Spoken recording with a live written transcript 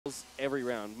every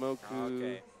round. Moku.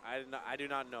 Okay, I do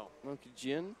not know.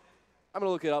 Mokujin. I'm gonna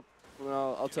look it up.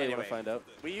 I'll tell you when I find out.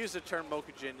 We use the term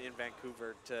Mokujin in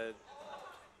Vancouver to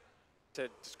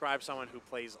describe someone who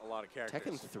plays a lot of characters.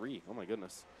 Tekken 3. Oh my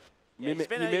goodness. Yeah, He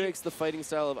mimics the fighting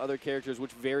style of other characters,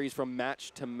 which varies from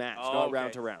match to match, not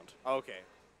round to round. Okay.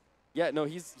 Yeah, no,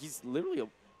 he's literally a.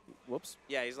 Whoops.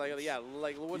 Yeah, he's like a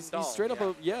wooden doll. He's straight up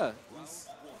he's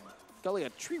got like a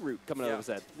tree root coming out of his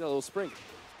head. He's got a little spring.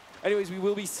 Anyways, we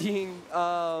will be seeing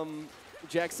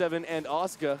Jack 7 and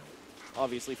Asuka,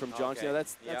 obviously from Jonch. Okay. Yeah,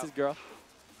 that's his girl.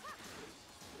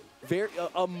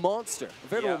 A monster, a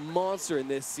veritable monster in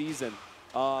this season.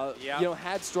 You know,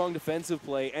 had strong defensive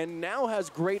play and now has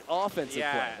great offensive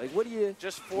play. Like, what do you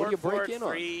break in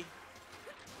on?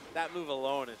 That move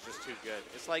alone is just too good.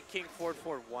 It's like King forward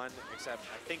 1, except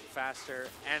I think faster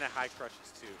and a high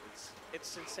crushes too.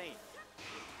 It's insane.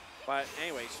 But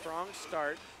anyway, strong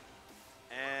start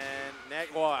and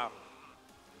wow.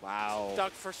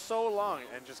 Stuck for so long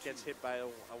and just gets hit by a 1+2.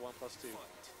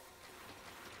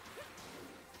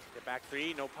 Get back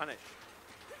 3, no punish.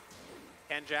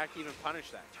 Can Jack even punish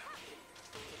that?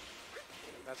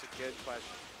 That's a good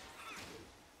question.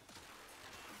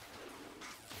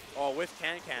 Oh, with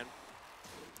can.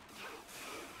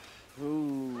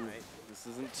 Ooh, this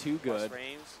isn't too good. Plus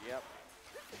range, yep.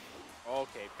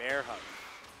 Okay, bear hug.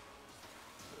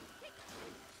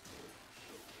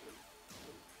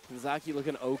 Kenzaki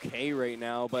looking okay right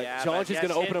now, but Jonch is going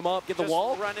to open him up, get the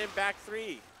wall. Run in back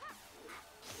 3.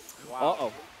 Wow.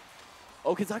 Uh-oh.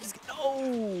 Oh, Kenzaki's...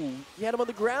 Oh! He had him on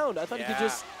the ground. I thought he could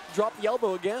just drop the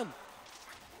elbow again.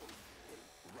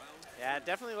 Yeah, it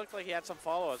definitely looked like he had some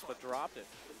follow-ups, but dropped it.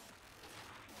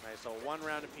 Right, so 1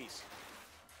 round apiece.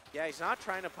 Yeah, he's not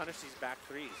trying to punish these back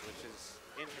 3s, which is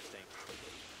interesting.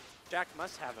 Jack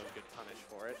must have a good punish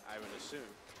for it, I would assume.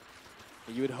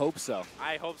 You would hope so.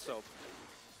 I hope so.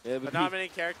 Yeah, but not many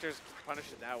characters punish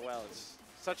it that well. It's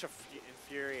such an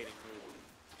infuriating move.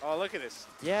 Oh, look at this.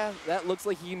 Yeah, that looks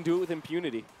like he can do it with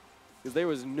impunity. Because there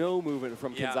was no movement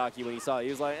from Kenzaki when he saw it.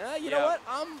 He was like, you know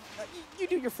what? You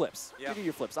do your flips. You do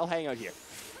your flips. I'll hang out here.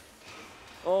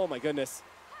 Oh, my goodness.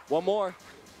 One more.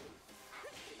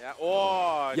 Yeah.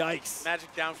 Oh. Yikes.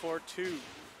 Magic down forward 2.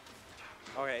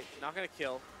 Okay, not going to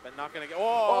kill, but not going to get...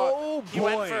 Oh, boy. He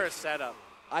went for a setup.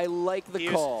 I like the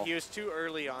call. He was too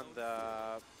early on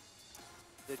the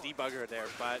debugger there,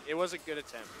 but it was a good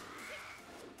attempt.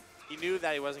 He knew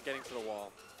that he wasn't getting to the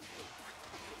wall.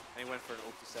 And he went for an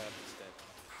Oki setup instead.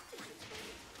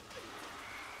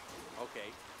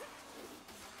 Okay.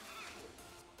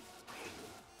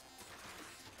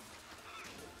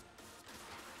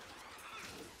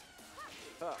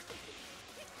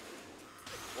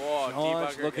 Whoa, Jonch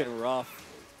debugger looking again. rough.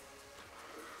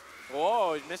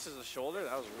 Whoa, he misses the shoulder?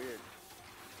 That was weird.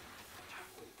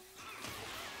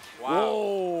 Wow.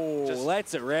 Whoa, just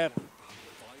lets it rip.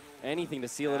 Anything to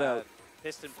seal it out.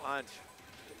 Piston punch.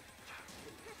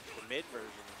 The mid version.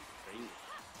 Crazy.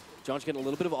 Jonch getting a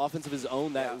little bit of offense of his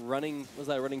own. That running, was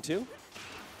that running 2?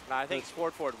 I think it's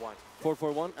forward 1.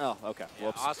 Forward 1? Oh, okay. Yeah,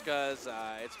 Whoops. Asuka's,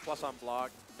 it's plus on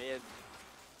block, mid.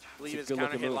 I believe his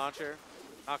counter hit launcher.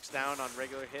 Knocks down on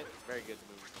regular hit. Very good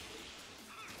move.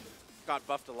 Got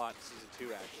buffed a lot in Season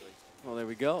 2, actually. Well, there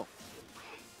we go.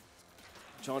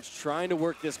 Jonch trying to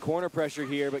work this corner pressure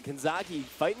here, but Kenzaki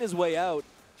fighting his way out,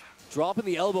 dropping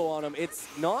the elbow on him. It's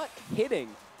not hitting,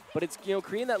 but it's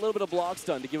creating that little bit of block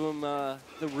stun to give him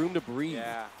the room to breathe.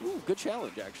 Yeah. Ooh, good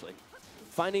challenge, actually.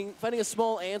 Finding a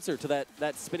small answer to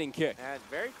that spinning kick. And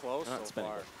very close so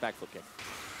far. Backflip kick.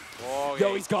 Oh,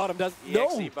 Yo, he's got him. No.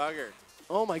 bugger.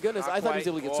 Oh, my goodness. I thought he was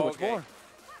able to get so much more.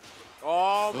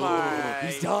 Oh, my.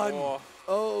 He's done.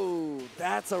 Oh,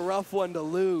 that's a rough one to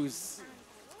lose.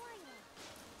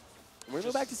 We're going to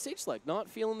go back to stage select. Not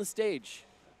feeling the stage.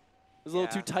 It was a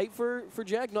little too tight for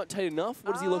Jack. Not tight enough.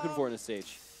 What is he looking for in a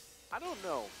stage? I don't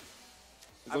know.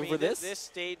 He's looking for this? This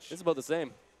stage. It's about the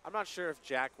same. I'm not sure if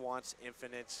Jack wants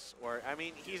infinites or, I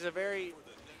mean, he's a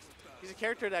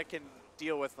character that can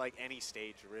deal with like any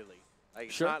stage really. Like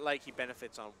it's not like he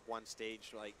benefits on one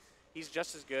stage. Like he's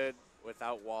just as good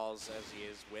without walls as he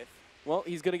is with. Well,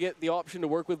 he's going to get the option to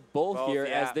work with both here,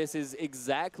 as this is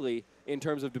exactly, in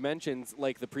terms of dimensions,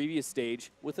 like the previous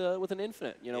stage with an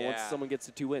infinite, once someone gets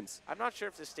to 2 wins. I'm not sure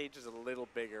if this stage is a little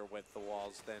bigger with the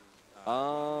walls than...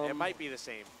 it might be the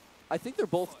same. I think they're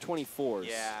both 24s.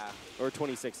 Yeah. Or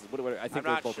 26s. Whatever. I think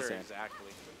I'm they're both sure the same.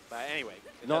 Exactly. But anyway.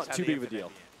 Not too big of a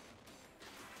deal.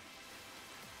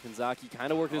 Kenzaki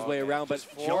kind of working his way around, but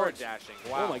forward dashing.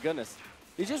 Wow. Oh my goodness.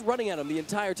 He's just running at him the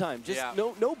entire time. Just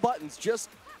no buttons, just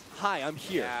hi, I'm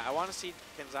here. Yeah, I want to see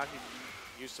Kenzaki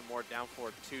use some more down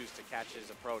forward 2s to catch his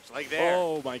approach. Like there.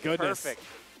 Oh my goodness. Perfect.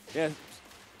 Yeah.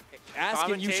 Ask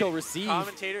and you shall receive.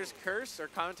 Commentator's curse or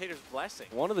commentator's blessing?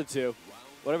 One of the two.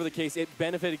 Whatever the case, it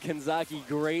benefited Kenzaki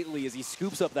greatly as he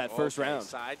scoops up that first round.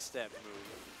 Sidestep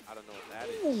move. I don't know what that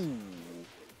is.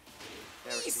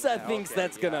 Ooh. Issa thinks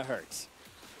that's going to hurt.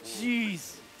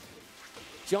 Jeez.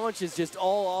 Jonch is just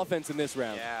all offense in this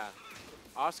round. Yeah.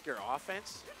 Oscar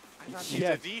offense? I thought he's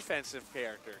a defensive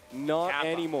character. Not Kappa.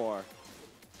 anymore.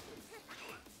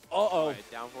 Uh-oh.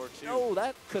 Right, down 4-2. Oh,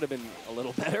 that could have been a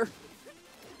little better.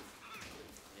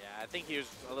 I think he was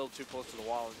a little too close to the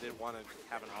wall and didn't want to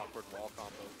have an awkward wall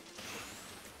combo.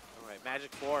 All right,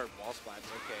 Magic 4, wall splats,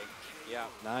 okay. Yeah.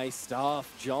 Nice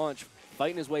stuff. Jonch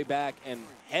fighting his way back and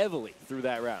heavily through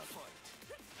that round.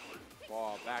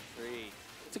 Wall, back 3.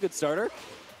 It's a good starter.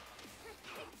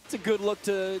 It's a good look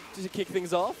to kick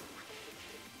things off.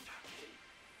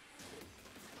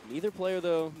 Neither player,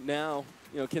 though, now,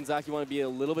 Kenzaki want to be a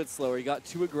little bit slower. He got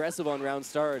too aggressive on round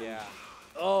start. Yeah.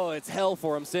 Oh, it's hell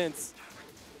for him since.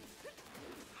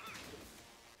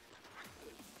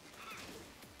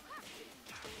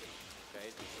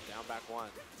 Back 1.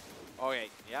 Okay,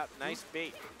 yep, nice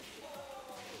bait.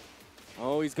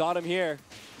 Oh, he's got him here.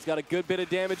 He's got a good bit of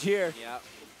damage here. Yep.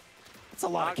 That's a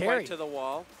lot of carry. Not quite to the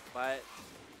wall, but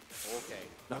okay.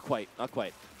 Not quite, not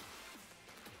quite.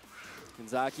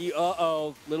 Kenzaki,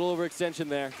 uh-oh, little overextension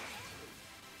there.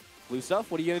 Blue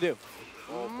stuff, what are you gonna do?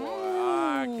 Oh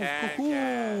boy,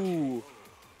 can.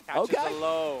 Catches okay. the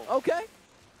low. Okay.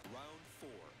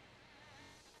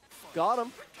 Got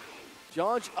him.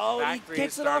 Jonch, he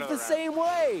gets it off the same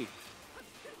way.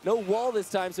 No wall this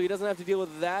time, so he doesn't have to deal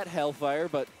with that hellfire,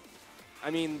 but,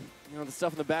 I mean, the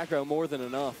stuff in the background, more than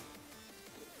enough.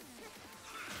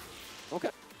 Okay.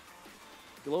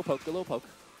 Good little poke, good little poke.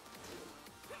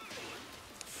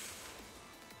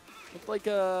 Looked like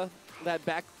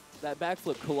that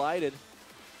backflip collided.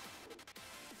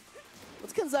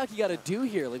 What's Kenzaki got to do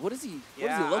here? Like, what is he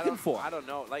looking for? I don't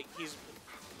know. Like, he's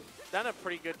done a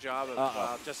pretty good job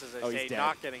of, just as I say,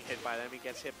 not getting hit by them. He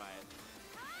gets hit by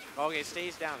it. Okay,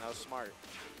 stays down. That was smart.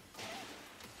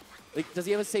 Like, does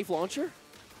he have a safe launcher?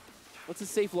 What's his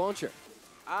safe launcher?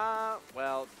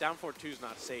 Well, down 4-2 is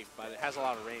not safe, but it has a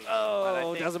lot of range.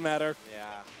 Oh, doesn't matter.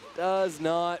 Yeah. Does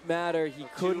not matter. He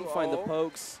couldn't find the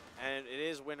pokes. And it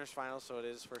is winner's final, so it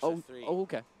is first of 3. Oh,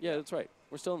 okay. Yeah, that's right.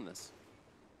 We're still in this.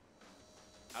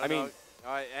 I mean,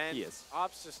 and he is.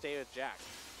 Opts to stay with Jack.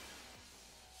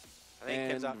 I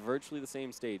think virtually the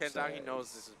same stage. Kenzaki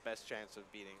knows this is best chance of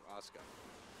beating Oscar.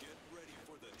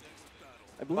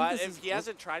 But if he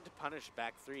hasn't tried to punish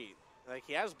back 3, like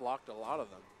he has blocked a lot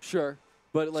of them. Sure,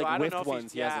 but like whiffed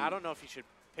ones, I don't know if he should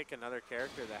pick another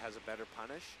character that has a better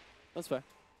punish. That's fair.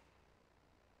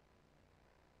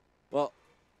 Well,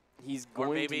 he's going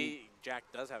to... Or maybe Jack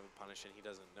does have a punish and he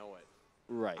doesn't know it.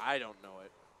 Right. I don't know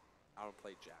it. I don't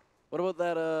play Jack. What about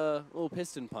that little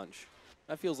piston punch?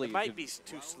 That feels like it might be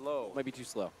too slow. Might be too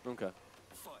slow. Okay.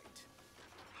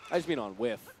 I just mean on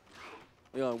whiff.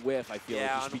 On whiff, I feel like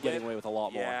you should be getting away with a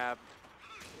lot more. Yeah.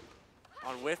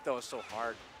 On whiff, though, it's so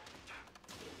hard.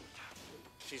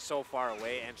 She's so far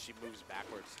away, and she moves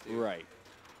backwards, too. Right.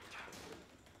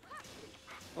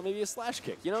 Well, maybe a slash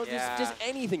kick. Just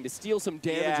anything to steal some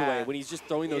damage away when he's just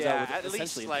throwing those out with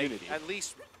essentially impunity. At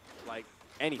least, like,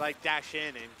 anything. Like, dash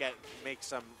in and make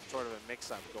some sort of a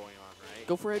mix-up going on, right?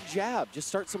 Go for a jab. Just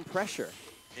start some pressure.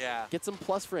 Yeah. Get some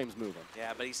plus frames moving.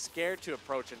 Yeah, but he's scared to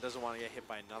approach and doesn't want to get hit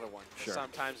by another one. Sure.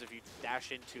 Sometimes if you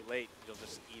dash in too late, you'll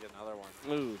just eat another one.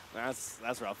 Ooh,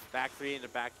 that's rough. Back 3 into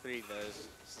back 3,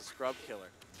 it's the scrub killer.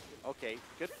 Okay,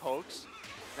 good pokes.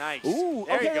 Nice. Ooh,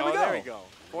 there okay, you go, there we go.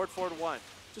 Forward 1.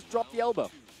 Just drop the elbow.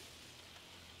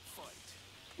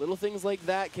 Little things like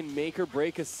that can make or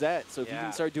break a set. So if you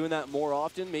can start doing that more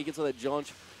often, make it so that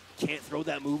Jonch can't throw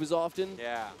that move as often.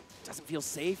 Yeah. Doesn't feel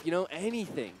safe,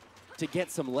 anything to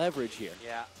get some leverage here.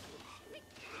 Yeah.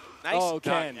 Nice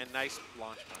Ken. And nice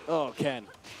launch. Oh, Ken.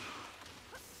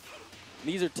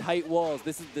 These are tight walls.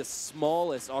 This is the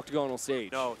smallest octagonal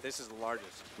stage. No, this is the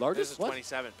largest. Largest? This is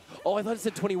 27. Oh, I thought it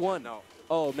said 21. No.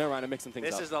 Oh, never mind. I'm mixing things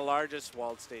up. This is the largest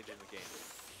walled stage in the game.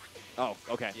 Oh,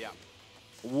 okay. Yeah.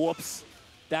 Whoops.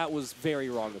 That was very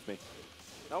wrong of me.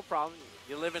 No problem.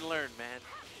 You live and learn, man.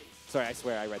 Sorry, I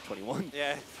swear I read 21.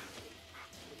 Yeah.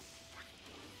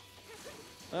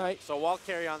 All right. So wall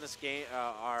carry on this game,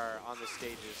 on this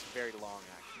stage is very long,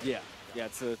 actually. Yeah,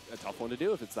 it's a tough one to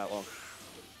do if it's that long.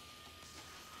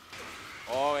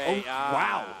 Oh, hey,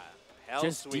 wow. Hell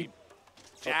Just sweep.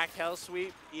 Jack hell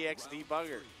sweep, EX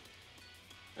debugger.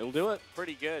 It'll do it.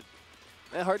 Pretty good.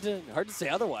 Hard to say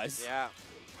otherwise. Yeah.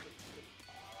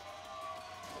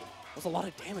 That was a lot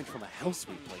of damage from a hell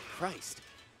sweep, like Christ.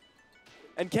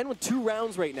 And Ken with 2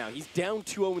 rounds right now. He's down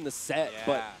 2-0 in the set. Yeah.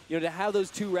 But, you know, to have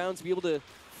those 2 rounds, to be able to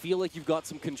feel like you've got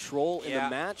some control in the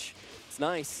match, it's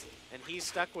nice. And he's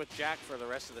stuck with Jack for the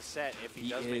rest of the set if he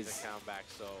does make the comeback.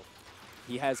 So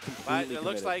he has completely But it committed.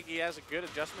 looks like he has a good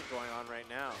adjustment going on right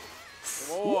now.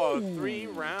 Whoa, 3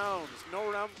 rounds.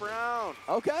 No round Brown.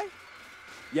 Okay.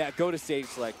 Yeah, go to stage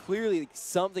select. Clearly,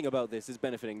 something about this is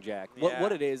benefiting Jack. Yeah.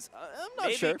 What it is, I'm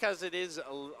not sure. Maybe because it is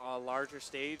a larger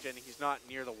stage and he's not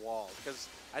near the wall. Because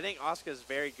I think Asuka is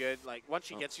very good. Like, once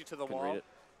she gets you to the wall,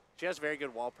 she has very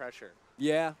good wall pressure.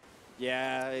 Yeah.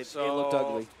 Yeah, it looked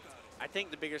ugly. I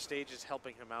think the bigger stage is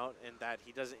helping him out in that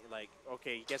he doesn't, like,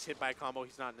 okay, he gets hit by a combo,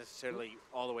 he's not necessarily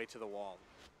all the way to the wall.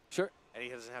 Sure. And he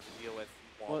doesn't have to deal with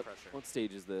wall pressure. What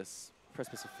stage is this?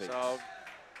 Precipice of Fate. So,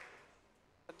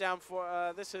 down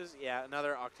for, this is,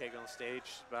 another octagonal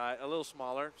stage, but a little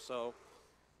smaller, so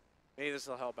maybe this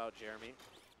will help out Jeremy.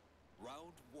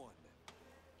 Round 1.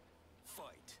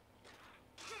 Fight.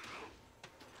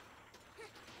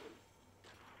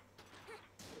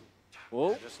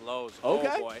 Whoa. Just lows.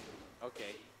 Okay. Oh, boy.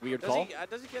 Okay. Weird call.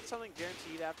 Does he get something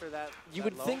guaranteed after that? You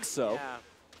would think so. Yeah.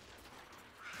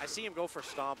 I see him go for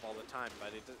stomp all the time,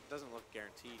 but it doesn't look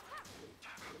guaranteed.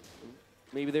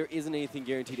 Maybe there isn't anything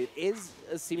guaranteed. It is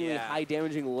a seemingly high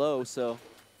damaging low, so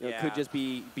you know, it could just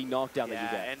be knocked down that you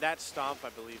get. And that stomp,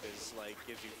 I believe, is like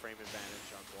gives you frame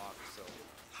advantage on block, so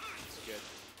it's good.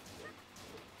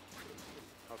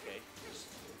 Okay.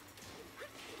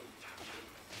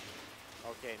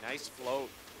 Okay, nice float.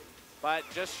 But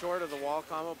just short of the wall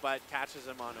combo, but catches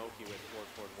him on Oki with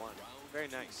forward 1. Very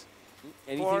nice.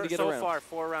 Anything to get around. So far,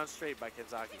 4 rounds straight by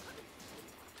Kenzaki.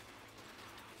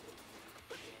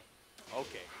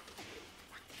 Okay.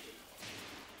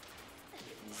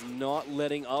 He's not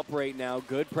letting up right now.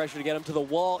 Good pressure to get him to the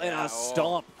wall and a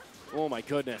stomp. Oh my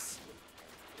goodness.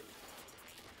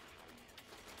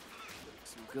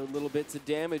 Some good little bits of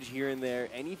damage here and there.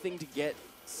 Anything to get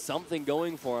something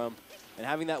going for him. And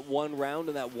having that 1 round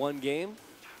and that 1 game,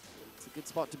 it's a good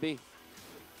spot to be.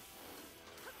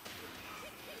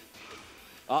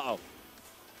 Uh-oh.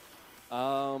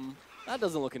 That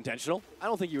doesn't look intentional. I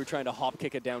don't think you were trying to hop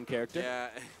kick a down character. Yeah.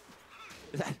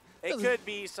 It could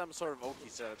be some sort of Oki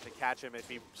to catch him if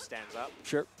he stands up.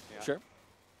 Sure, sure.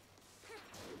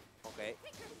 Okay.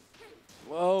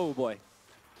 Whoa, boy.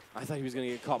 I thought he was going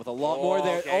to get caught with a lot more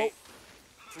there. Okay.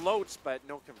 Floats, but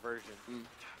no conversion.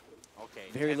 Okay.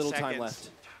 Very little time left.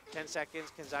 10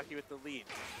 seconds. Kenzaki with the lead.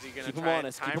 Is he going to Keep him try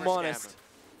honest. and Keep him timer honest.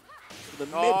 scam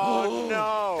him? Oh,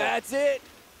 no. That's it.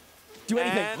 Do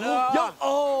anything. And, Yeah.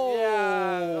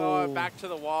 Back to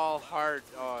the wall hard.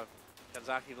 Oh,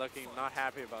 Kenzaki looking not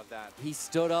happy about that. He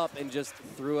stood up and just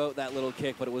threw out that little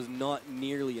kick, but it was not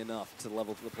nearly enough to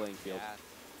level the playing field.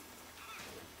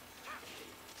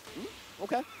 Yeah.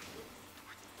 Okay.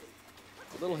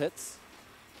 Little hits.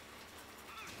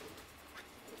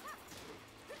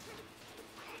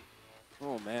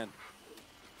 Oh, man.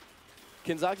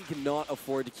 Kenzaki cannot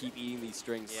afford to keep eating these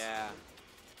strings. Yeah.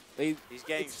 He's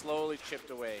getting slowly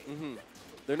chipped away.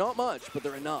 They're not much, but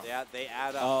they're enough. Yeah, they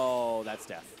add up. Oh, that's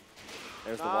death.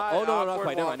 There's the wall. Oh, no, not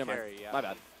quite. Never mind. Yeah. My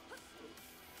bad.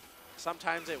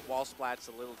 Sometimes it wall splats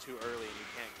a little too early and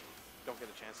you don't get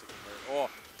a chance to convert. Oh,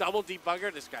 double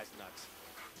debugger. This guy's nuts.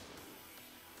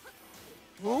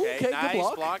 Okay, nice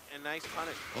good block and nice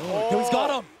punish. Oh, he's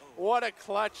got him. What a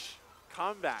clutch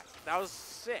comeback. That was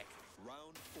sick.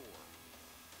 Round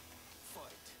 4.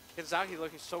 Fight. Kenzaki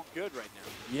looking so good right now.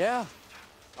 Yeah.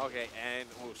 Okay, and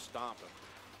stomp him.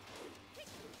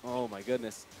 Oh, my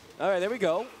goodness. All right, there we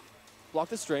go. Block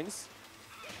the strings.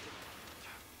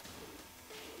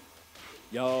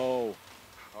 Yo.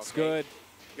 It's good.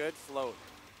 Good float.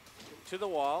 To the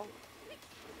wall.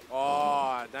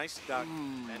 Oh, nice duck.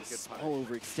 And good punish. Oh,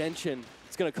 overextension.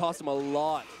 It's going to cost him a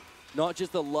lot. Not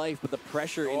just the life, but the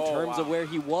pressure in terms of where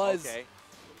he was. Okay.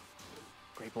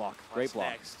 Great block. Great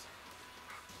block. Next?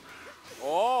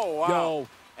 Oh, wow. Yo.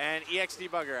 And EX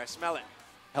debugger. I smell it.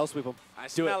 Hell sweep him. I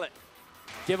smell it.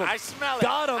 Give him. I smell it.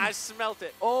 Got him. I smelt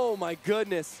it. Oh, my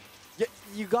goodness.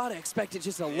 You got to expect it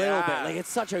just a little bit. Like, it's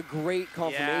such a great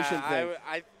confirmation thing.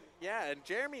 Yeah, and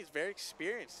Jeremy's very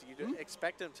experienced. You'd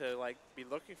expect him to like be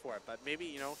looking for it, but maybe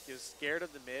he was scared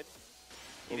of the mid.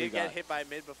 He did get hit by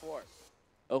mid before.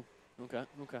 Oh, okay.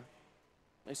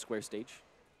 Nice square stage.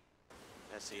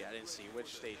 Let's see. I didn't see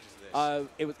which stage is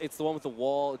this. It's the one with the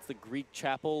wall. It's the Greek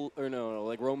chapel, or no,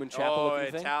 like Roman chapel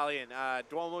looking thing. Italian.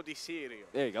 Duomo di Sirio.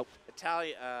 There you go.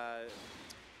 Italian.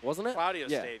 Wasn't it? Claudio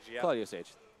stage. Yeah. Claudio stage.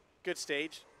 Good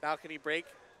stage. Balcony break.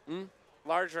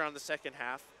 Larger on the second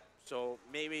half. So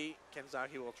maybe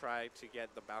Kenzaki will try to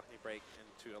get the balcony break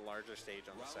into a larger stage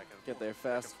on the second Get there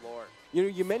fast. floor. You know,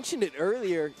 you mentioned it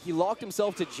earlier. He locked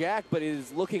himself to Jack, but it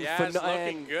is looking Yeah, it's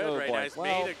looking good oh right boy. now. He's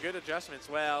Well, made a good adjustments.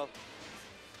 Well,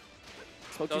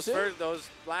 those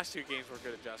last 2 games were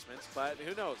good adjustments, but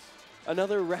who knows?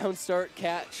 Another round start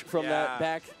catch from that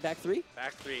back three.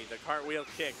 Back 3, the cartwheel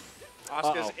kick.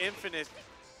 Oscar's infamous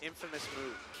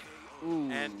move.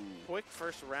 Ooh. And quick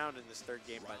first round in this 3rd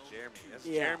game by Jeremy. That's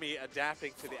Yeah. Jeremy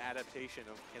adapting to the adaptation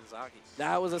of Kenzaki.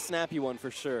 That was a snappy one for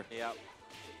sure. Yep.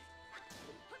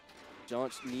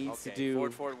 Jonch needs to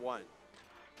forward 1.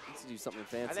 Needs to do something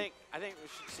fancy. I think we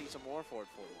should see some more forward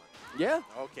 1. Yeah.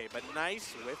 Okay, but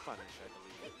nice whip punish, I believe.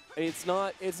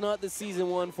 It's not the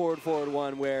season 1 forward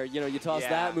 1 where you toss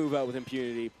that move out with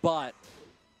impunity, but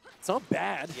it's not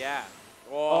bad. Yeah.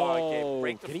 Oh, okay.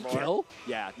 Break the can floor. he kill?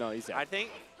 Yeah, no, he's out. I think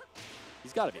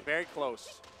He's got to be. very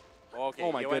close. Okay.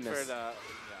 Oh my went goodness. for the,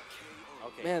 yeah.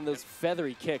 Okay. Man, those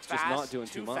feathery kicks just not doing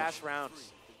too 2 much. fast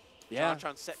rounds. Yeah. Jonch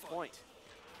on set point.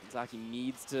 Kenzaki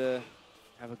needs to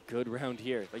have a good round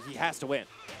here. Like, he has to win.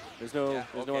 There's no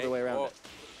other way around it.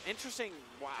 Interesting.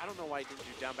 I don't know why he didn't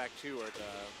do down back 2 or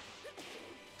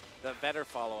the better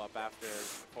follow up after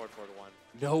forward 1.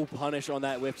 No punish on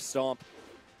that whip stomp.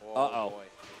 Oh boy.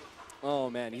 Oh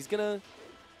man, he's gonna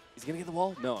get the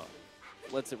wall. No,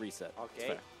 let's it reset.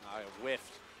 Okay.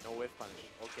 Whiffed. No whiff punish.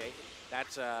 Okay.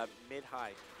 That's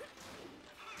mid-high.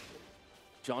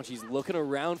 Jonch009's looking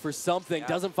around for something. Yeah.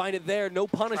 Doesn't find it there. No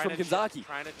punish from Kenzaki.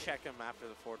 Trying to check him after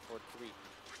the forward 3.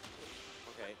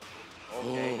 Okay.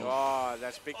 Okay. Oh,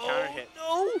 that's big counter hit.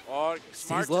 No. Oh,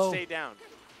 smart to stay down.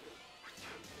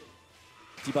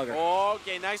 Debugger. Oh,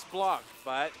 okay, nice block,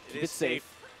 but it is safe.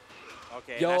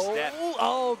 Okay, that's death.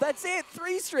 Oh, that's it.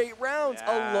 3 straight rounds.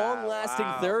 Yeah, a long-lasting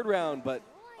 3rd round, but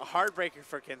a heartbreaker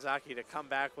for Kenzaki to come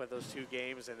back with those 2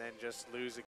 games and then just lose